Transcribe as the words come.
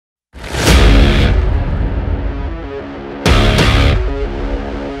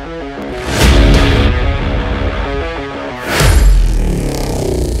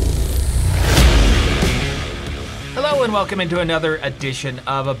and welcome into another edition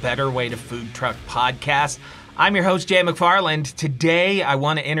of A Better Way to Food Truck podcast. I'm your host, Jay McFarland. Today, I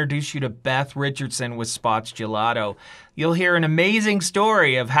want to introduce you to Beth Richardson with Spotz Gelato. You'll hear an amazing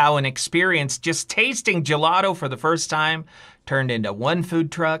story of how an experience just tasting gelato for the first time turned into one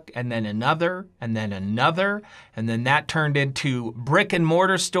food truck, and then another, and then another, and then that turned into brick and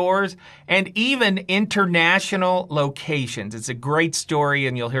mortar stores, and even international locations. It's a great story,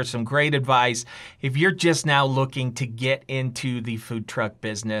 and you'll hear some great advice if you're just now looking to get into the food truck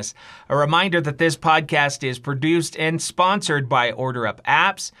business. A reminder that this podcast is produced and sponsored by Order Up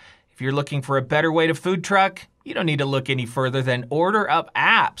Apps. If you're looking for a better way to food truck, you don't need to look any further than Order Up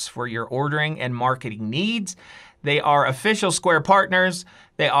Apps for your ordering and marketing needs. They are official Square partners.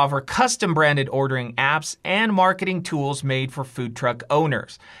 They offer custom-branded ordering apps and marketing tools made for food truck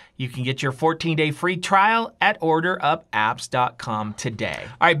owners. You can get your 14-day free trial at orderupapps.com today.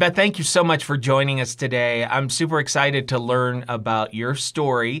 All right, Beth, thank you so much for joining us today. I'm super excited to learn about your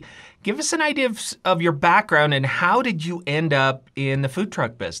story. Give us an idea of your background and how did you end up in the food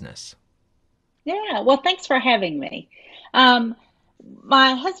truck business? Yeah, well, thanks for having me.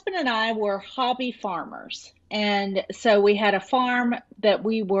 My husband and I were hobby farmers. And so we had a farm that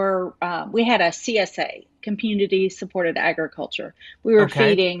we had a CSA, Community Supported Agriculture. We were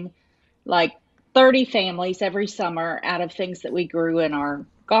feeding like 30 families every summer out of things that we grew in our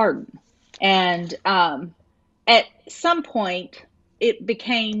garden. And at some point, it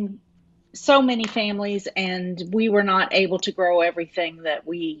became so many families, and we were not able to grow everything that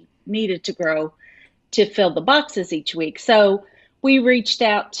we needed to grow to fill the boxes each week. So we reached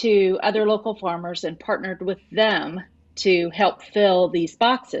out to other local farmers and partnered with them to help fill these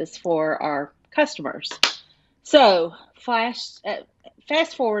boxes for our customers. So fast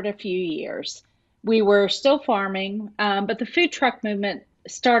forward a few years, we were still farming, but the food truck movement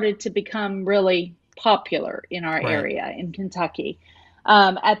started to become really popular in our area in Kentucky.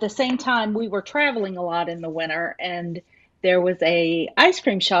 At the same time, we were traveling a lot in the winter, and there was a ice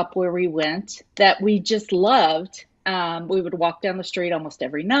cream shop where we went that we just loved. We would walk down the street almost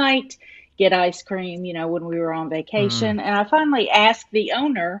every night, get ice cream, when we were on vacation. And I finally asked the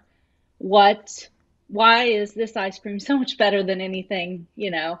owner, why is this ice cream so much better than anything,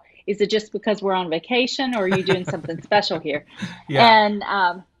 is it just because we're on vacation, or are you doing something special here? Yeah.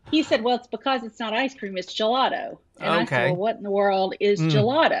 And he said, well, it's because it's not ice cream, it's gelato. And I said, well, what in the world is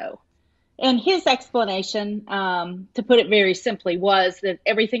gelato? And his explanation, to put it very simply, was that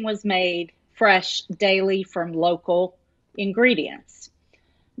everything was made fresh daily from local ingredients.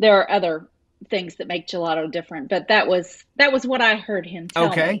 There are other things that make gelato different, but that was what I heard him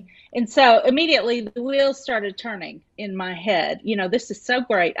tell me. And so immediately the wheels started turning in my head. This is so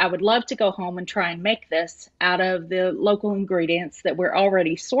great. I would love to go home and try and make this out of the local ingredients that we're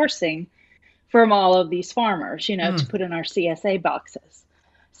already sourcing from all of these farmers, to put in our CSA boxes.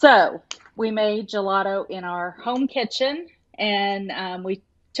 So we made gelato in our home kitchen, and we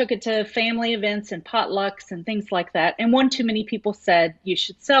took it to family events and potlucks and things like that. And one too many people said, you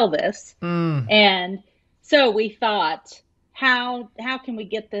should sell this. And so we thought, how can we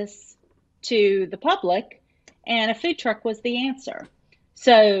get this to the public? And a food truck was the answer.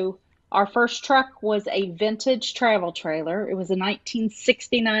 So our first truck was a vintage travel trailer. It was a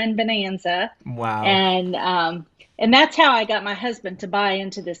 1969 Bonanza. Wow. And that's how I got my husband to buy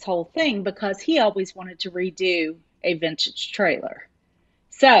into this whole thing, because he always wanted to redo a vintage trailer.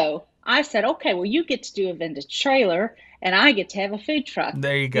 So I said, okay, well, you get to do a vintage trailer, and I get to have a food truck.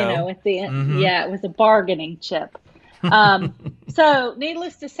 There you go. At the end. Yeah, it was a bargaining chip. So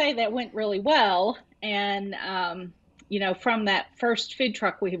needless to say, that went really well. And, from that first food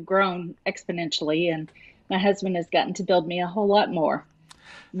truck, we have grown exponentially. And my husband has gotten to build me a whole lot more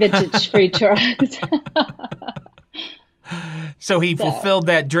vintage food trucks. So he fulfilled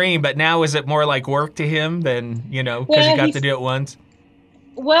that dream, but now is it more like work to him than, because he got to do it once?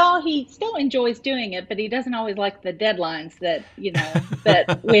 Well, he still enjoys doing it, but he doesn't always like the deadlines that,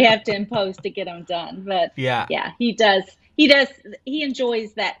 that we have to impose to get them done. But yeah, he does. He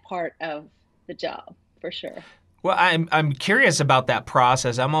enjoys that part of the job for sure. Well, I'm curious about that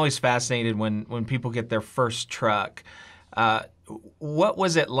process. I'm always fascinated when people get their first truck. What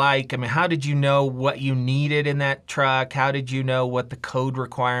was it like? I mean, how did you know what you needed in that truck? How did you know what the code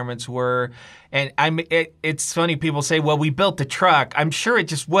requirements were? And it's funny, people say, well, we built the truck. I'm sure it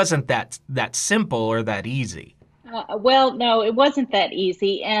just wasn't that simple or that easy. Well, no, it wasn't that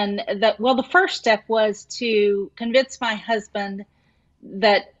easy. And the first step was to convince my husband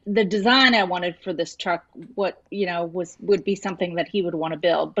that the design I wanted for this truck, would be something that he would want to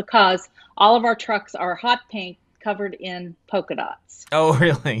build, because all of our trucks are hot pink covered in polka dots. Oh,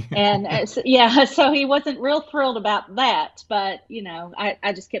 really? And so he wasn't real thrilled about that. But,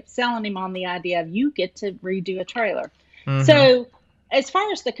 I just kept selling him on the idea of you get to redo a trailer. Mm-hmm. So as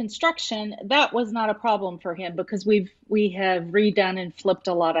far as the construction, that was not a problem for him because we have redone and flipped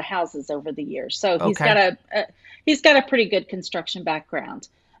a lot of houses over the years. So Okay. he's got a pretty good construction background.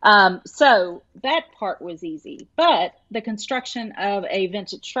 So that part was easy, but the construction of a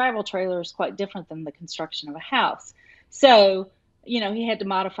vintage travel trailer is quite different than the construction of a house. So, he had to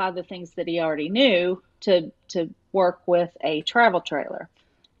modify the things that he already knew to work with a travel trailer.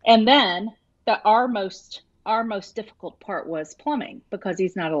 And then our most difficult part was plumbing because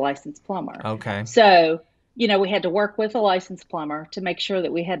he's not a licensed plumber. Okay. So, we had to work with a licensed plumber to make sure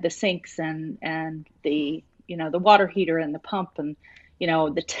that we had the sinks and the the water heater and the pump and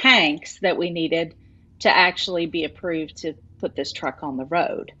the tanks that we needed to actually be approved to put this truck on the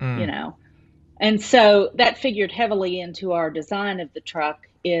road. And so that figured heavily into our design of the truck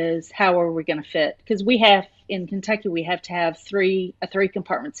is how are we going to fit? Because in Kentucky, we have to have a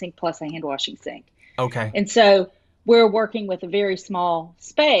 3-compartment sink plus a hand washing sink. Okay. And so we're working with a very small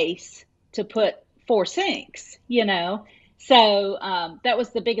space to put 4 sinks, So that was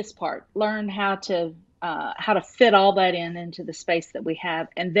the biggest part. Learn how to fit all that into the space that we have,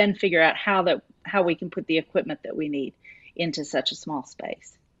 and then figure out how we can put the equipment that we need into such a small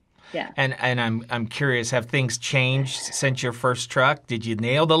space. Yeah. And I'm curious, have things changed since your first truck? Did you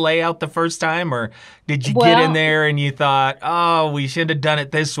nail the layout the first time, or did you get in there and you thought, oh, we should have done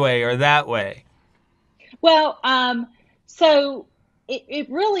it this way or that way? Well, so it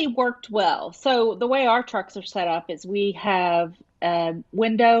really worked well. So the way our trucks are set up is we have a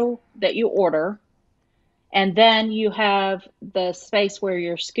window that you order, and then you have the space where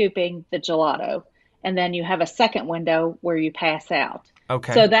you're scooping the gelato, and then you have a second window where you pass out.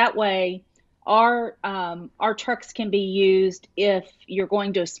 Okay. So that way, our trucks can be used if you're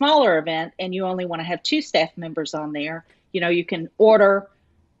going to a smaller event and you only want to have 2 staff members on there. You can order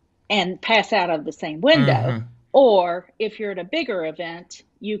and pass out of the same window. Mm-hmm. Or if you're at a bigger event,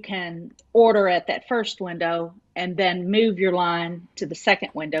 you can order at that first window and then move your line to the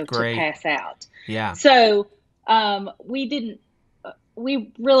second window Great. to pass out. Yeah. So we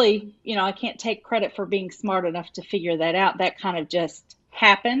really, I can't take credit for being smart enough to figure that out. That kind of just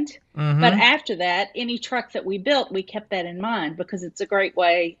happened. Mm-hmm. But after that, any truck that we built, we kept that in mind because it's a great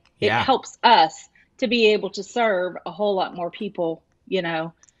way. Yeah. It helps us to be able to serve a whole lot more people,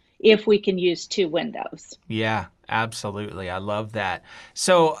 if we can use 2 windows. Yeah, absolutely. I love that.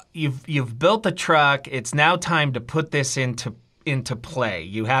 So you've built the truck. It's now time to put this into play.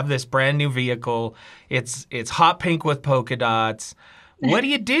 You have this brand new vehicle. It's hot pink with polka dots. What do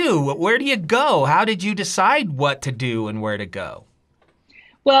you do? Where do you go? How did you decide what to do and where to go?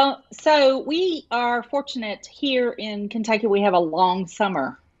 Well, so we are fortunate here in Kentucky. We have a long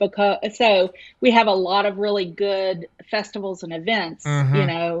summer so we have a lot of really good festivals and events,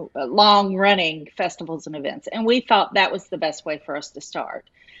 long running festivals and events. And we thought that was the best way for us to start.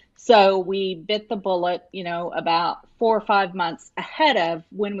 So we bit the bullet, about 4 or 5 months ahead of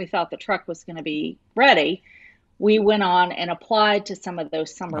when we thought the truck was going to be ready. We went on and applied to some of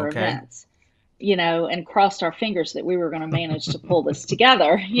those summer events, and crossed our fingers that we were going to manage to pull this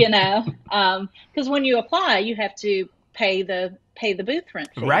together, because when you apply, you have to pay the booth rent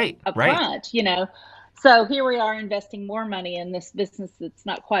fee up front, So here we are investing more money in this business that's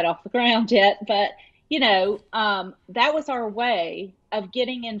not quite off the ground yet. But, that was our way of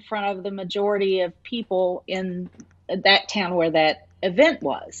getting in front of the majority of people in that town where that event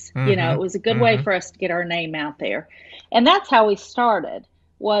was. Mm-hmm. It was a good way for us to get our name out there. And that's how we started,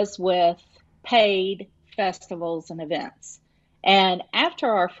 was with paid festivals and events. And after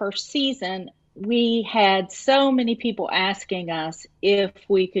our first season, we had so many people asking us if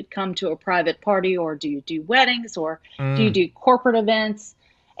we could come to a private party, or do you do weddings, or do you do corporate events?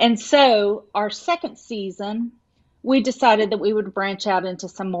 And so our second season, we decided that we would branch out into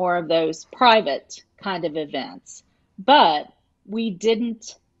some more of those private kind of events. But we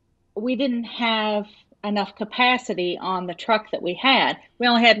didn't have enough capacity on the truck that we had. We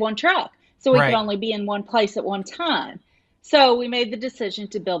only had 1 truck, so we could only be in one place at one time. So we made the decision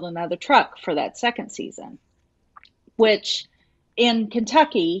to build another truck for that second season, which in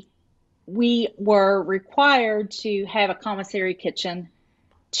Kentucky, we were required to have a commissary kitchen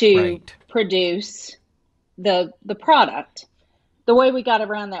to produce the product. The way we got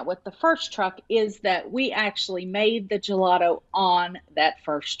around that with the first truck is that we actually made the gelato on that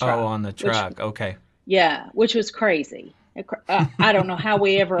first truck. Oh, on the truck. Okay. Yeah, which was crazy. I don't know how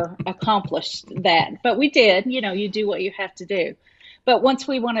we ever accomplished that, but we did. You do what you have to do. But once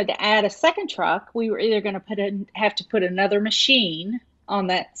we wanted to add a second truck, we were either going to have to put another machine on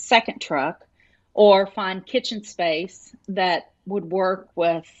that second truck or find kitchen space that would work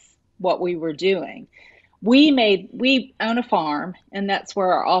with what we were doing. We own a farm, and that's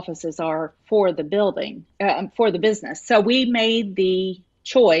where our offices are for the for the business. So we made the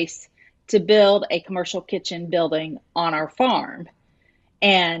choice to build a commercial kitchen building on our farm.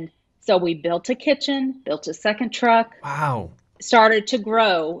 And so we built a kitchen, built a second truck. Wow. Started to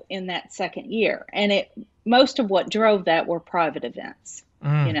grow in that second year. And most of what drove that were private events,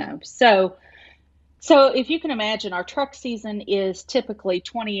 So if you can imagine, our truck season is typically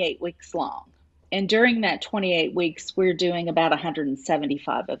 28 weeks long. And during that 28 weeks, we're doing about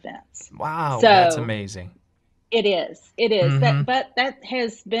 175 events. Wow, so, that's amazing. It is. Mm-hmm. But that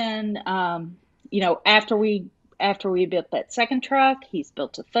has been, after we built that second truck, he's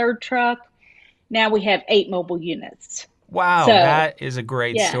built a third truck. Now we have 8 mobile units. Wow, that is a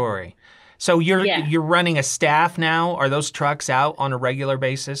great story. So you're running a staff now. Are those trucks out on a regular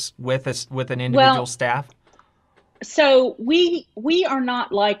basis with an individual staff? So we are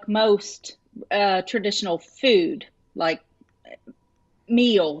not like most traditional food, like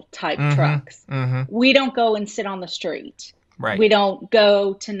meal type trucks. Mm-hmm. We don't go and sit on the street. Right. We don't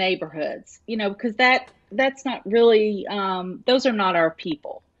go to neighborhoods, because that's not really, those are not our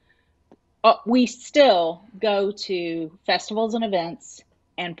people. We still go to festivals and events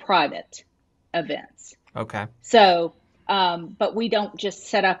and private events. Okay. So, but we don't just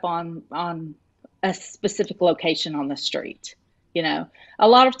set up on a specific location on the street. A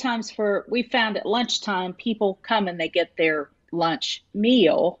lot of times we found at lunchtime, people come and they get their lunch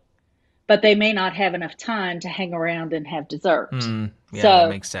meal, but they may not have enough time to hang around and have dessert. So that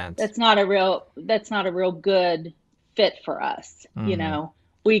makes sense. That's not a real good fit for us. Mm-hmm.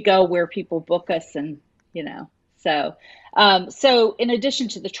 We go where people book us, and so in addition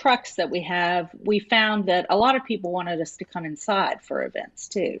to the trucks that we have, we found that a lot of people wanted us to come inside for events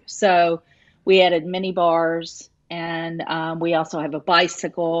too. So we added mini bars. And we also have a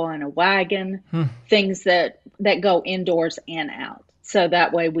bicycle and a wagon, things that go indoors and out. So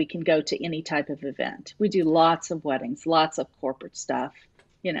that way we can go to any type of event. We do lots of weddings, lots of corporate stuff,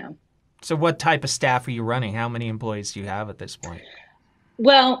 So what type of staff are you running? How many employees do you have at this point?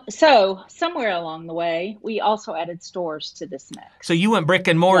 Well, so somewhere along the way, we also added stores to this mix. So you went brick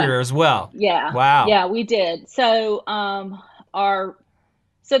and mortar as well? Yeah. Wow. Yeah, we did. So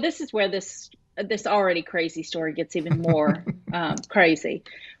so this is where this already crazy story gets even more crazy.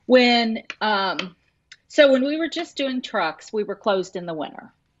 So when we were just doing trucks, we were closed in the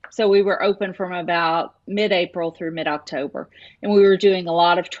winter. So we were open from about mid-April through mid-October, and we were doing a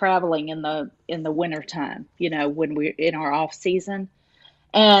lot of traveling in the winter time, when we're in our off season.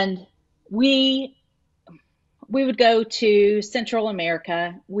 And we would go to Central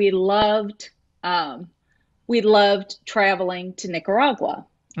America. We loved traveling to Nicaragua.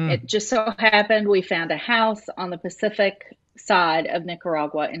 It just so happened we found a house on the Pacific side of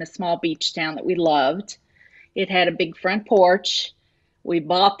Nicaragua in a small beach town that we loved. It had a big front porch. We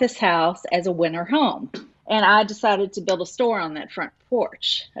bought this house as a winter home, and I decided to build a store on that front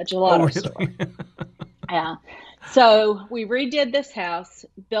porch, a gelato store. Yeah. So we redid this house,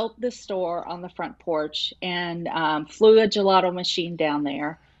 built this store on the front porch, and flew a gelato machine down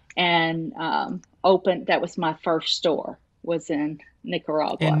there, and opened. That was my first store. Was in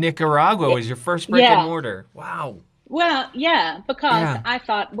Nicaragua. In Nicaragua was your first brick and mortar. Wow. Well, yeah, because I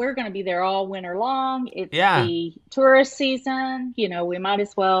thought we're going to be there all winter long. It's the tourist season. We might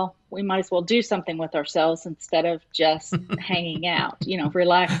as well do something with ourselves instead of just hanging out,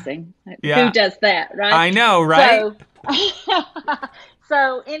 relaxing. Yeah. Who does that, right? I know, right?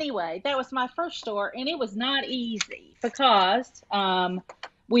 So anyway, that was my first store, and it was not easy because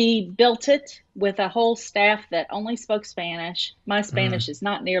we built it with a whole staff that only spoke Spanish. My Spanish is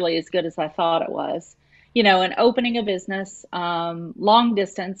not nearly as good as I thought it was. And opening a business long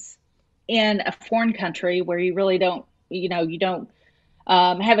distance in a foreign country where you really don't, you don't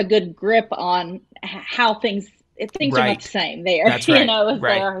have a good grip on how things are not the same there, as they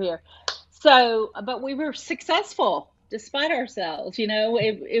are here. So, but we were successful despite ourselves,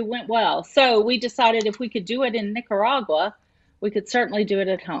 it went well. So we decided if we could do it in Nicaragua, we could certainly do it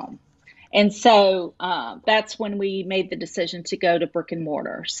at home. And so that's when we made the decision to go to brick and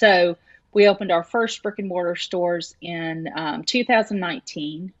mortar. So we opened our first brick and mortar stores in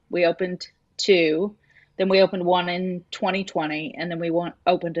 2019. We opened 2. Then we opened one in 2020. And then we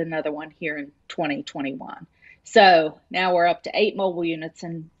opened another one here in 2021. So now we're up to 8 mobile units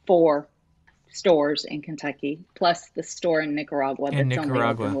and 4 stores in Kentucky, plus the store in Nicaragua that's only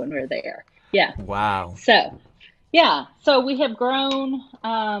open when we're there. Yeah. Wow. So Yeah. So we have grown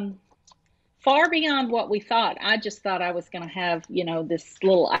far beyond what we thought. I just thought I was going to have, this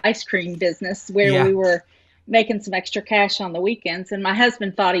little ice cream business where Yeah, we were making some extra cash on the weekends. And my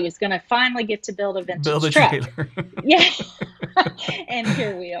husband thought he was going to finally get to build a build vintage a truck. trailer. Yeah. And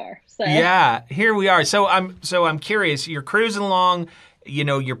here we are. So, Yeah, here we are. So I'm curious. You're cruising along,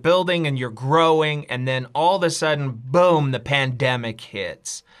 you're building and you're growing, and then all of a sudden, boom, the pandemic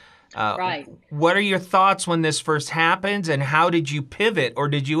hits. Uh, right. what are your thoughts when this first happens, and how did you pivot, or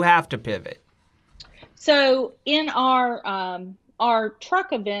did you have to pivot? So in our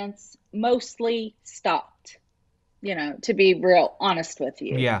truck events mostly stopped, to be real honest with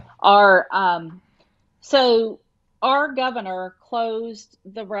you. Yeah. Our So our governor closed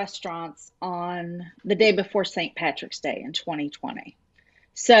the restaurants on the day before St. Patrick's Day in 2020.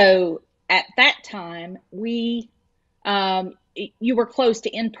 So at that time, you were closed to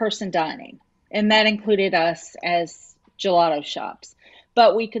in-person dining, and that included us as gelato shops.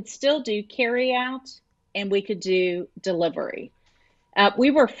 But we could still do carry out and we could do delivery.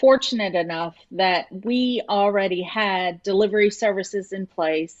 We were fortunate enough that we already had delivery services in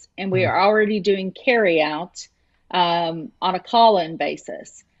place, and we Mm. are already doing carry out on a call-in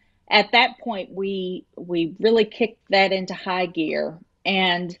basis. At that point, we really kicked that into high gear,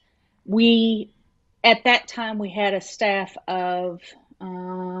 and we at that time um, we had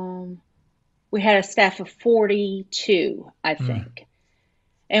a staff of 42, I Mm. think.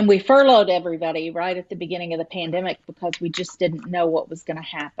 And we furloughed everybody right at the beginning of the pandemic because we just didn't know what was going to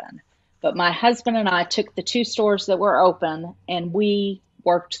happen. But my husband and I took the two stores that were open and we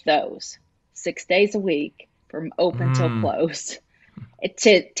worked those 6 days a week from open till Mm. close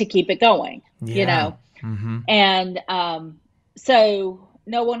to keep it going, you Yeah. know. Mm-hmm. And so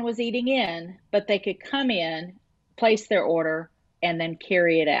no one was eating in, but they could come in, place their order, and then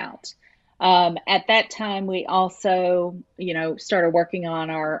carry it out. At that time, we also, started working on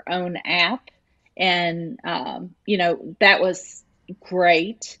our own app. And, that was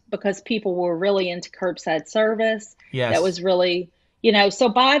great because people were really into curbside service. That Yes. was really, so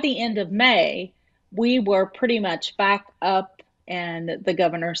by the end of May, we were pretty much back up, and the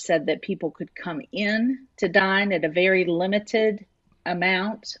governor said that people could come in to dine at a very limited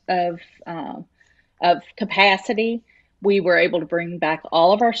amount of capacity. We were able to bring back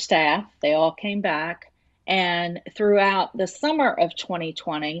all of our staff. They all came back. And throughout the summer of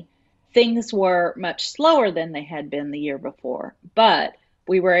 2020, things were much slower than they had been the year before. But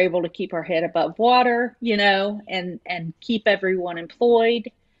we were able to keep our head above water, and keep everyone employed.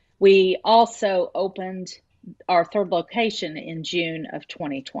 We also opened our third location in June of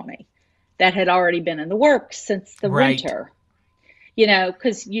 2020. That had already been in the works since the Right. winter,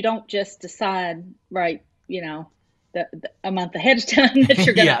 because you don't just decide, right, a month ahead of time that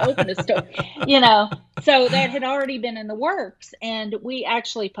you're going to Yeah. open a store, you know. So that had already been in the works, and we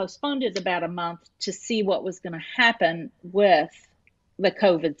actually postponed it about a month to see what was going to happen with the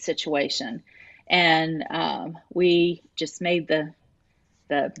COVID situation, and we just made the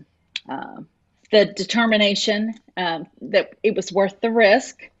um, the determination that it was worth the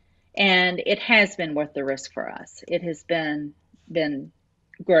risk, and it has been worth the risk for us. It has been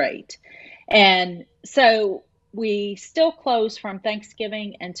great. And so we still close from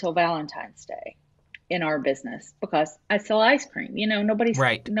Thanksgiving until Valentine's Day in our business because I sell ice cream. Nobody's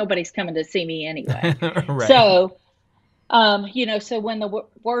Right. nobody's coming to see me anyway. Right. So, so when the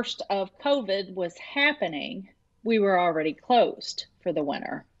worst of COVID was happening, we were already closed for the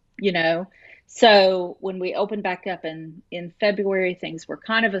winter, you know. So when we opened back up in February, things were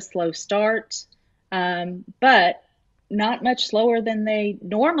kind of a slow start, but not much slower than they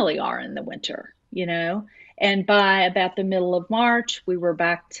normally are in the winter. And by about the middle of March, we were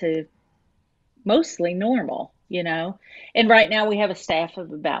back to mostly normal. And right now we have a staff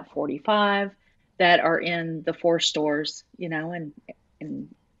of about 45 that are in the four stores, and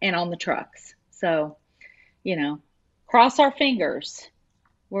on the trucks. So, you know, cross our fingers.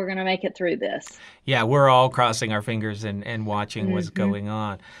 We're going to make it through this. Yeah, we're all crossing our fingers and watching what's Hmm. going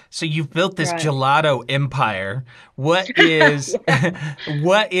on. So you've built this Right. gelato empire. What is Yeah.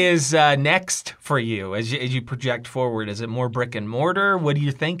 what is next for you as you project forward? Is it more brick and mortar? What are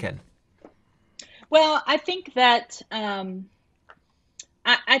you thinking? Well, I think that I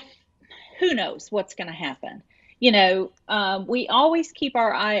who knows what's going to happen. We always keep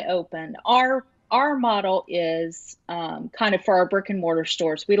our eye open. Our model is kind of for our brick and mortar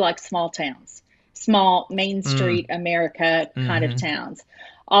stores. We like small towns, small Main Mm. Street America kind of Mm-hmm. towns.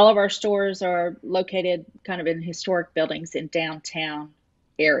 All of our stores are located kind of in historic buildings in downtown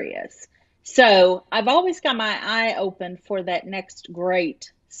areas. So I've always got my eye open for that next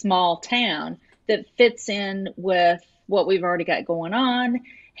great small town that fits in with what we've already got going on?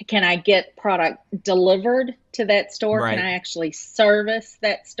 Can I get product delivered to that store? Can Right. I actually service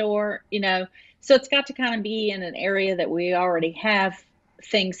that store? So it's got to kind of be in an area that we already have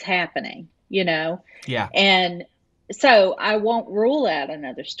things happening, Yeah. and so I won't rule out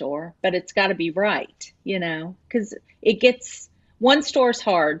another store, but it's got to be right, because it gets one store's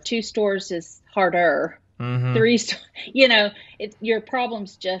hard, two stores is harder, Mm-hmm. three, your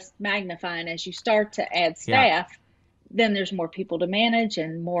problems just magnify. And as you start to add Yeah. staff, then there's more people to manage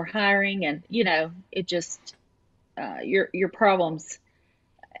and more hiring, and it just your problems,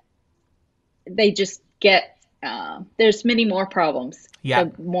 they just get there's many more problems Yeah.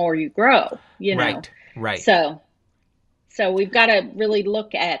 the more you grow, Right. Right. so we've got to really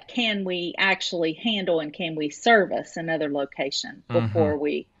look at, can we actually handle and can we service another location Mm-hmm.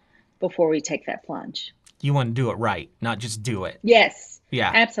 before we take that plunge. You want to do it right, not just do it. Yes,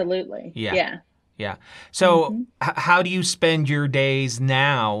 Yeah. absolutely. Yeah. Yeah. Yeah. So how do you spend your days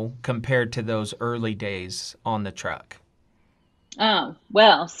now compared to those early days on the truck? Oh,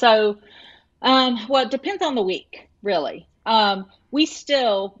 well, well, it depends on the week, really.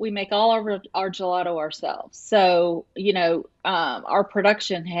 We make all our gelato ourselves. So, our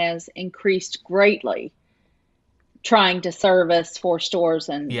production has increased greatly trying to service 4 stores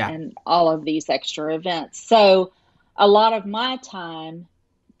Yeah. and all of these extra events. So a lot of my time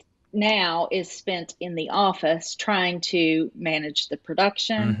now is spent in the office trying to manage the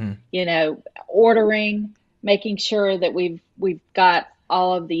production, Mm-hmm. ordering, making sure that we've got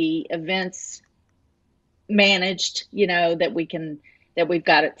all of the events managed, that we've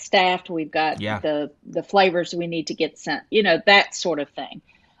got it staffed, we've got Yeah. the flavors we need to get sent, that sort of thing.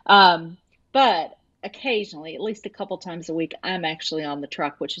 But occasionally, at least a couple times a week, I'm actually on the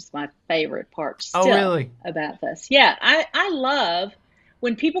truck, which is my favorite part Oh, still really? about this. Yeah, I love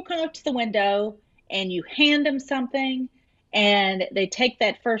when people come up to the window and you hand them something and they take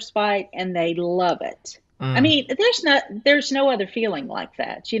that first bite and they love it. I Mm. mean, there's no other feeling like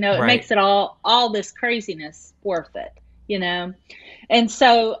that. It Right. makes it all this craziness worth it, And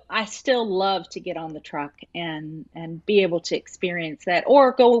so I still love to get on the truck and be able to experience that,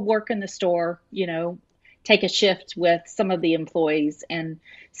 or go work in the store, take a shift with some of the employees, and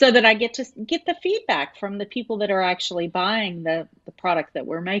so that I get to get the feedback from the people that are actually buying the product that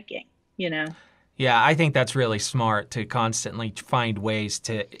we're making. Yeah, I think that's really smart to constantly find ways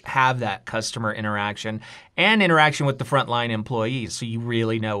to have that customer interaction and interaction with the frontline employees so you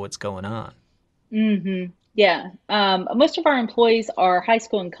really know what's going on. Yeah. Most of our employees are high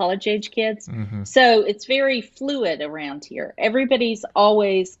school and college age kids. Mm-hmm. So it's very fluid around here. Everybody's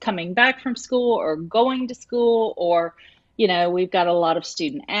always coming back from school or going to school, or, we've got a lot of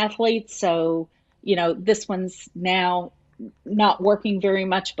student athletes. So, this one's now not working very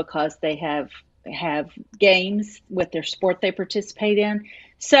much because they have games with their sport they participate in.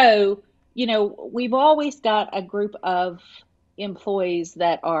 So, we've always got a group of employees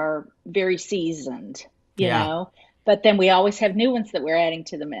that are very seasoned, Yeah. but then we always have new ones that we're adding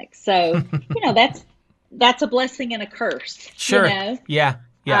to the mix. So, that's a blessing and a curse, Sure. Yeah.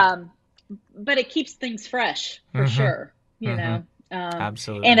 Yeah. but it keeps things fresh for Mm-hmm. sure, Mm-hmm. and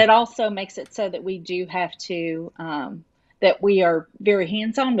Absolutely. it also makes it so that we do have to, that we are very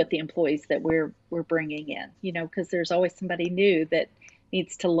hands-on with the employees that we're bringing in, because there's always somebody new that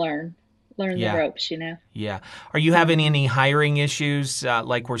needs to learn the Yeah. ropes, Yeah. Are you having any hiring issues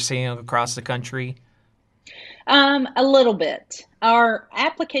like we're seeing across the country? A little bit. Our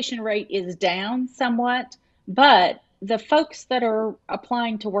application rate is down somewhat, but the folks that are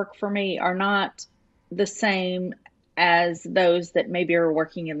applying to work for me are not the same as those that maybe are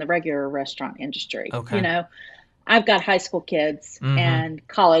working in the regular restaurant industry. Okay. I've got high school kids Mm-hmm. and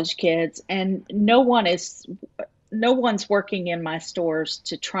college kids, and no one's working in my stores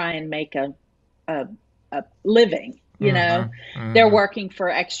to try and make a living. Mm-hmm. They're Mm-hmm. working for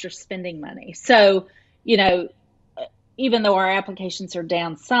extra spending money. So, even though our applications are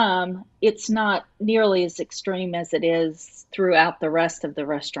down some, it's not nearly as extreme as it is throughout the rest of the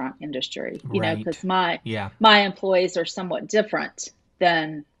restaurant industry, Right. because Yeah. my employees are somewhat different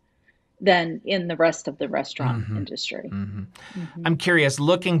than in the rest of the restaurant Mm-hmm. industry. Mm-hmm. I'm curious,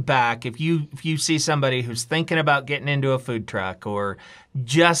 looking back, if you see somebody who's thinking about getting into a food truck or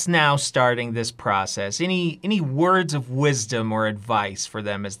just now starting this process, any words of wisdom or advice for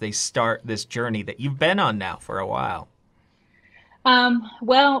them as they start this journey that you've been on now for a while?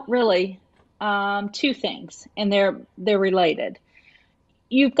 Well, really, two things, and they're related.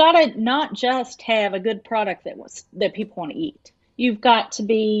 You've got to not just have a good product that people want to eat. You've got to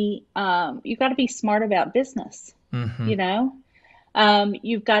be smart about business. Mm-hmm.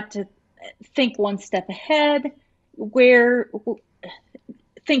 You've got to think one step ahead, where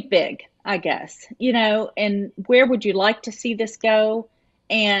think big, I guess, and where would you like to see this go,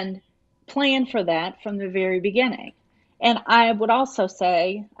 and plan for that from the very beginning. And I would also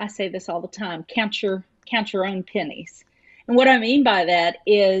say, I say this all the time, count your own pennies. And what I mean by that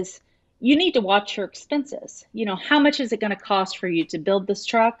is you need to watch your expenses. How much is it going to cost for you to build this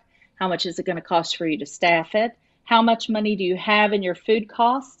truck? How much is it going to cost for you to staff it? How much money do you have in your food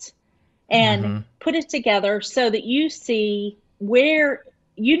costs? And put it together so that you see where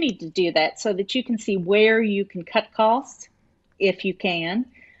you need to do that, so that you can see where you can cut costs, if you can.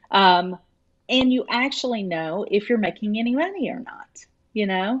 And you actually know if you're making any money or not,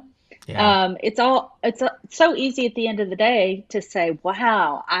 Yeah. It's so easy at the end of the day to say,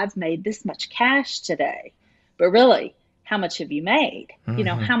 wow, I've made this much cash today. But really, how much have you made?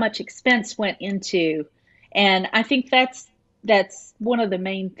 How much expense went into, and I think that's one of the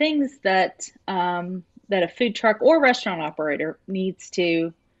main things that that a food truck or restaurant operator needs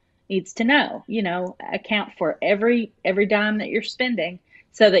to know. Account for every dime that you're spending,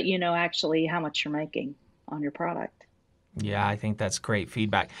 so that you know actually how much you're making on your product. Yeah, I think that's great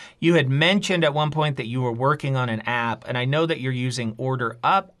feedback. You had mentioned at one point that you were working on an app, and I know that you're using Order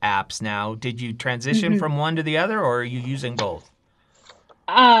Up apps now. Did you transition from one to the other, or are you using both?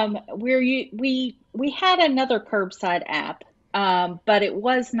 We had another curbside app, but it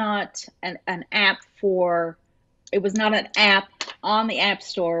was not an app for. It was not an app on the App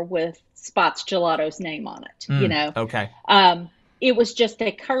Store with Spotz Gelato's name on it. Okay. It was just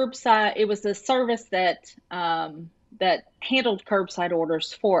a curbside. It was a service that that handled curbside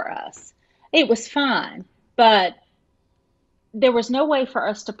orders for us. It was fine, but there was no way for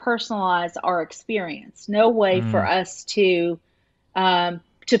us to personalize our experience. No way for us to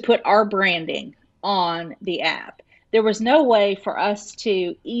put our branding on the app. There was no way for us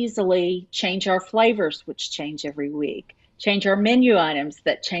to easily change our flavors, which change every week, change our menu items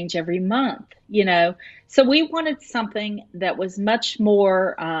that change every month, So we wanted something that was much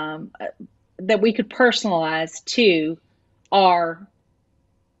more, that we could personalize to our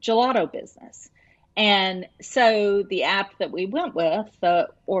gelato business. And so the app that we went with, the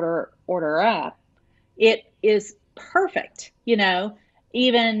Order app, it is perfect.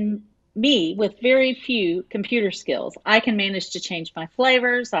 Even me with very few computer skills, I can manage to change my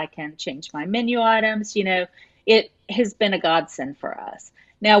flavors. I can change my menu items. It has been a godsend for us.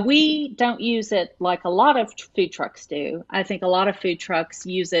 Now, we don't use it like a lot of food trucks do. I think a lot of food trucks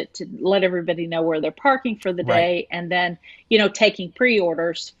use it to let everybody know where they're parking for the day, and then, taking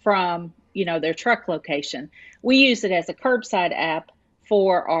pre-orders from, their truck location. We use it as a curbside app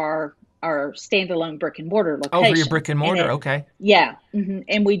for our standalone brick and mortar location. Oh, for your brick and mortar, okay. Yeah,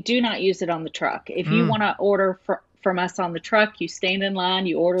 and we do not use it on the truck. If you want to order from us on the truck, you stand in line,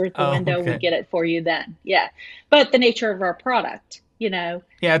 you order at the window, we get it for you then. Yeah, but the nature of our product, Yeah,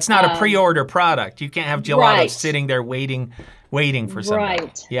 it's not a pre-order product. You can't have gelato sitting there waiting for somebody.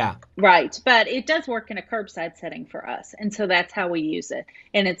 Right. Yeah. Right, but it does work in a curbside setting for us, and so that's how we use it,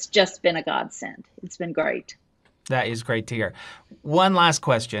 and it's just been a godsend. It's been great. That is great to hear. One last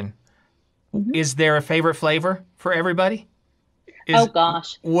question. Is there a favorite flavor for everybody? Oh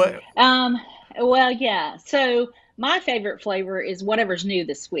gosh. What? Well, yeah. So my favorite flavor is whatever's new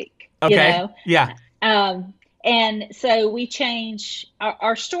this week. Okay. Yeah. And so we change.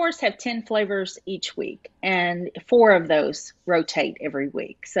 Our stores have 10 flavors each week, and 4 of those rotate every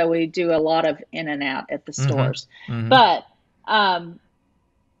week. So we do a lot of in and out at the stores. But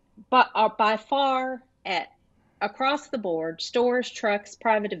by far across the board, stores, trucks,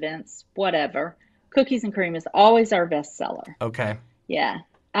 private events, whatever, cookies and cream is always our best seller. Okay. Yeah.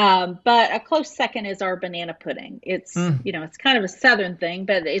 But a close second is our banana pudding. It's, it's kind of a Southern thing,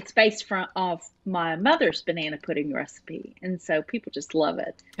 but it's based off my mother's banana pudding recipe. And so people just love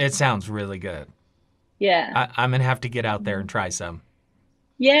it. It sounds really good. Yeah. I'm going to have to get out there and try some.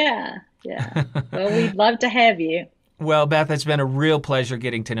 Yeah. Yeah. Well, we'd love to have you. Well, Beth, it's been a real pleasure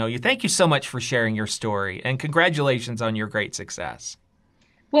getting to know you. Thank you so much for sharing your story, and congratulations on your great success.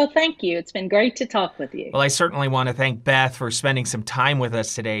 Well, thank you. It's been great to talk with you. Well, I certainly want to thank Beth for spending some time with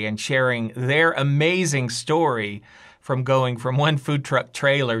us today and sharing their amazing story from going from one food truck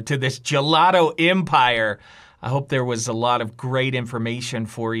trailer to this gelato empire. I hope there was a lot of great information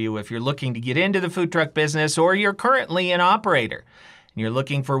for you if you're looking to get into the food truck business or you're currently an operator. You're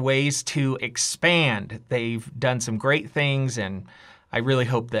looking for ways to expand. They've done some great things, and I really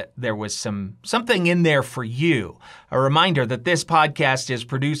hope that there was something in there for you. A reminder that this podcast is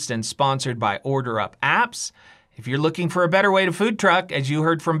produced and sponsored by Order Up Apps. If you're looking for a better way to food truck, as you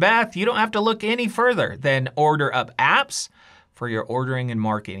heard from Beth, you don't have to look any further than Order Up Apps. for your ordering and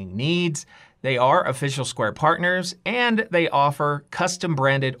marketing needs. They are official Square partners, and they offer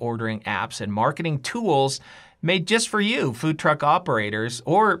custom-branded ordering apps and marketing tools made just for you, food truck operators,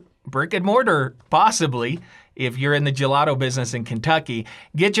 or brick and mortar, possibly, if you're in the gelato business in Kentucky.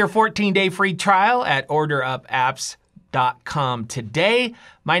 Get your 14-day free trial at orderupapps.com today.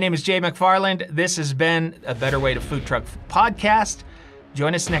 My name is Jay McFarland. This has been A Better Way to Food Truck podcast.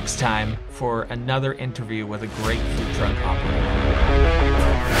 Join us next time for another interview with a great food truck operator.